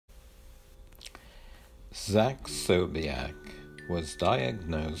Zach Sobiak was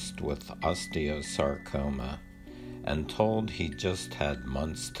diagnosed with osteosarcoma and told he just had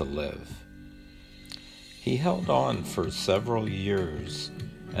months to live. He held on for several years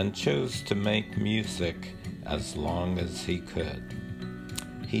and chose to make music as long as he could.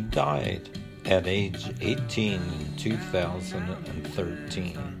 He died at age 18 in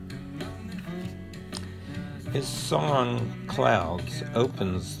 2013. His song Clouds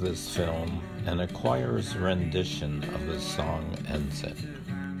opens this film, and a choir's rendition of his song ends it.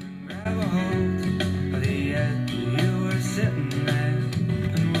 You were sitting there,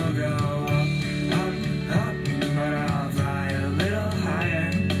 and we'll go up, but I'll fly a little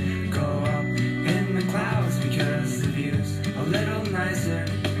higher. Go up in the clouds because the view's a little nicer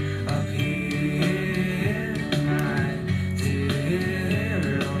up here. My dear,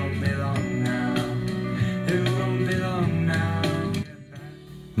 it won't be long now. It won't be long now.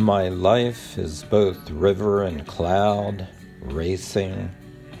 My life is both river and cloud, racing.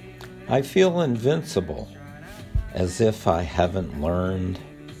 I feel invincible, as if I haven't learned.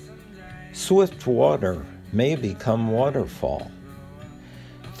 Swift water may become waterfall.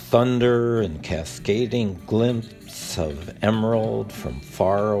 Thunder and cascading glimpse of emerald from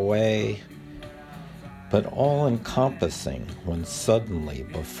far away, but all-encompassing when suddenly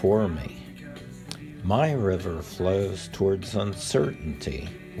before me. My river flows towards uncertainty,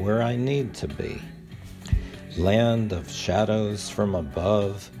 where I need to be. Land of shadows from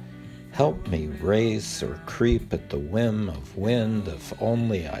above, help me race or creep at the whim of wind if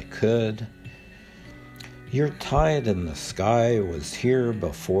only I could. Your tide in the sky was here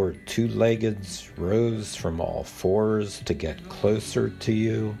before two-leggeds rose from all fours to get closer to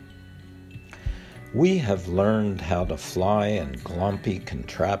you. We have learned how to fly in glumpy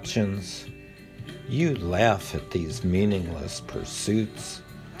contraptions. You laugh at these meaningless pursuits.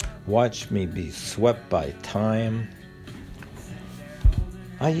 Watch me be swept by time.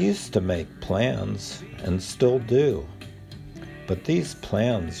 I used to make plans, and still do, but these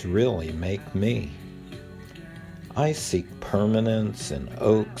plans really make me. I seek permanence in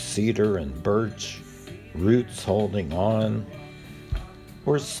oak, cedar, and birch, roots holding on,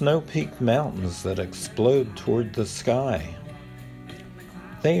 or snow-peaked mountains that explode toward the sky.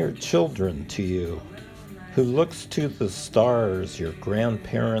 They are children to you, who looks to the stars, your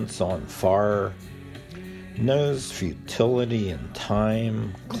grandparents on far, knows futility in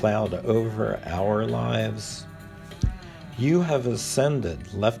time cloud over our lives. You have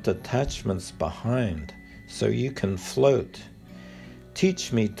ascended, left attachments behind, so you can float.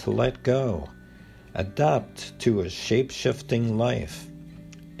 Teach me to let go, adapt to a shape-shifting life,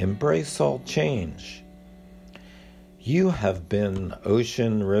 embrace all change. You have been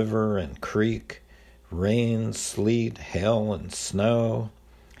ocean, river, and creek, rain, sleet, hail, and snow,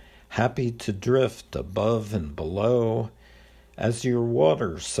 happy to drift above and below as your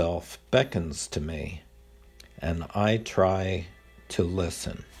water self beckons to me, and I try to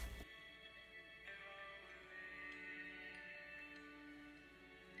listen.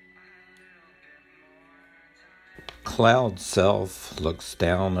 Cloud self looks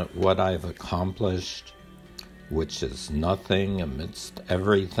down at what I've accomplished, which is nothing amidst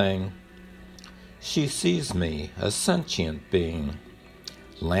everything. She sees me, a sentient being,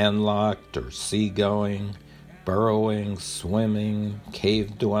 landlocked or seagoing, burrowing, swimming,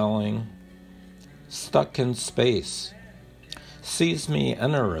 cave-dwelling, stuck in space. Sees me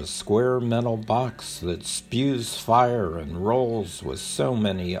enter a square metal box that spews fire and rolls with so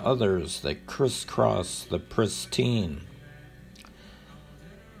many others that crisscross the pristine.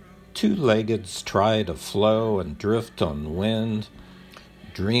 Two-leggeds try to flow and drift on wind.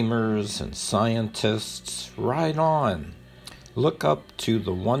 Dreamers and scientists, ride on. Look up to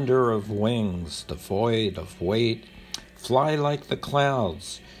the wonder of wings, devoid of weight. Fly like the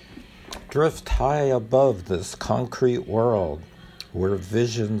clouds. Drift high above this concrete world where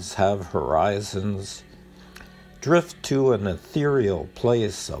visions have horizons. Drift to an ethereal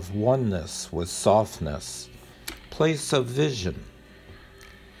place of oneness with softness, place of vision.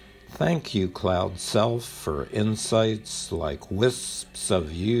 Thank you, Cloud Self, for insights like wisps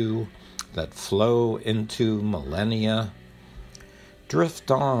of you that flow into millennia. Drift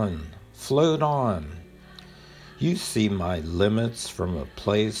on, float on. You see my limits from a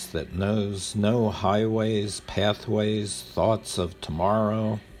place that knows no highways, pathways, thoughts of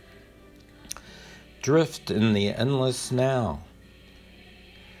tomorrow. Drift in the endless now.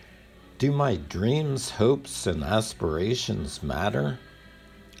 Do my dreams, hopes, and aspirations matter?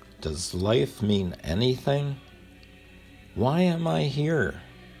 Does life mean anything? Why am I here?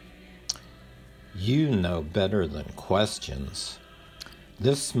 You know better than questions.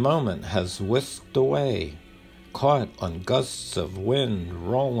 This moment has whisked away, caught on gusts of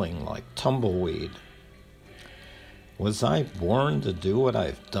wind rolling like tumbleweed. Was I born to do what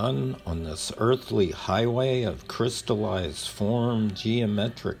I've done on this earthly highway of crystallized form,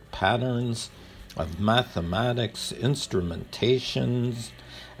 geometric patterns, of mathematics, instrumentations,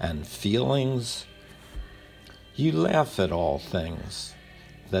 and feelings? You laugh at all things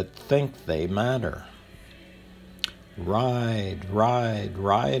that think they matter. Ride, ride,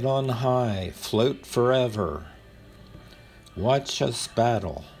 ride on high, float forever. Watch us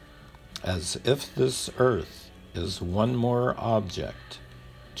battle, as if this earth is one more object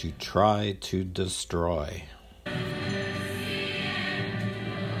to try to destroy.